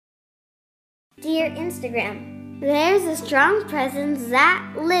Dear Instagram, there's a strong presence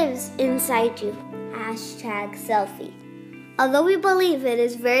that lives inside you. #selfie. Although we believe it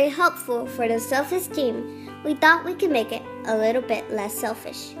is very helpful for the self-esteem, we thought we could make it a little bit less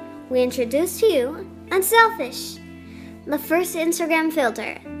selfish. We introduced to you Unselfish, the first Instagram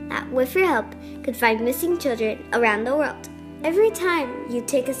filter that, with your help, could find missing children around the world. Every time you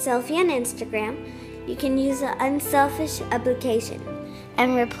take a selfie on Instagram, you can use the Unselfish application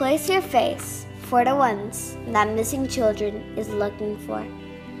and replace your face for the ones that missing children is looking for.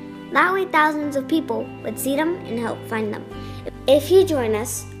 That way thousands of people would see them and help find them. If you join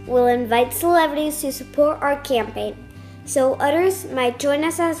us, we'll invite celebrities to support our campaign, so others might join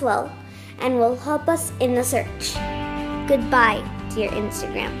us as well and will help us in the search. Goodbye, dear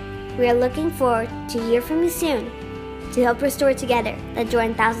Instagram. We are looking forward to hear from you soon to help restore together the joy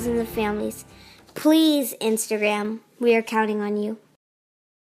in thousands of families. Please, Instagram, we are counting on you.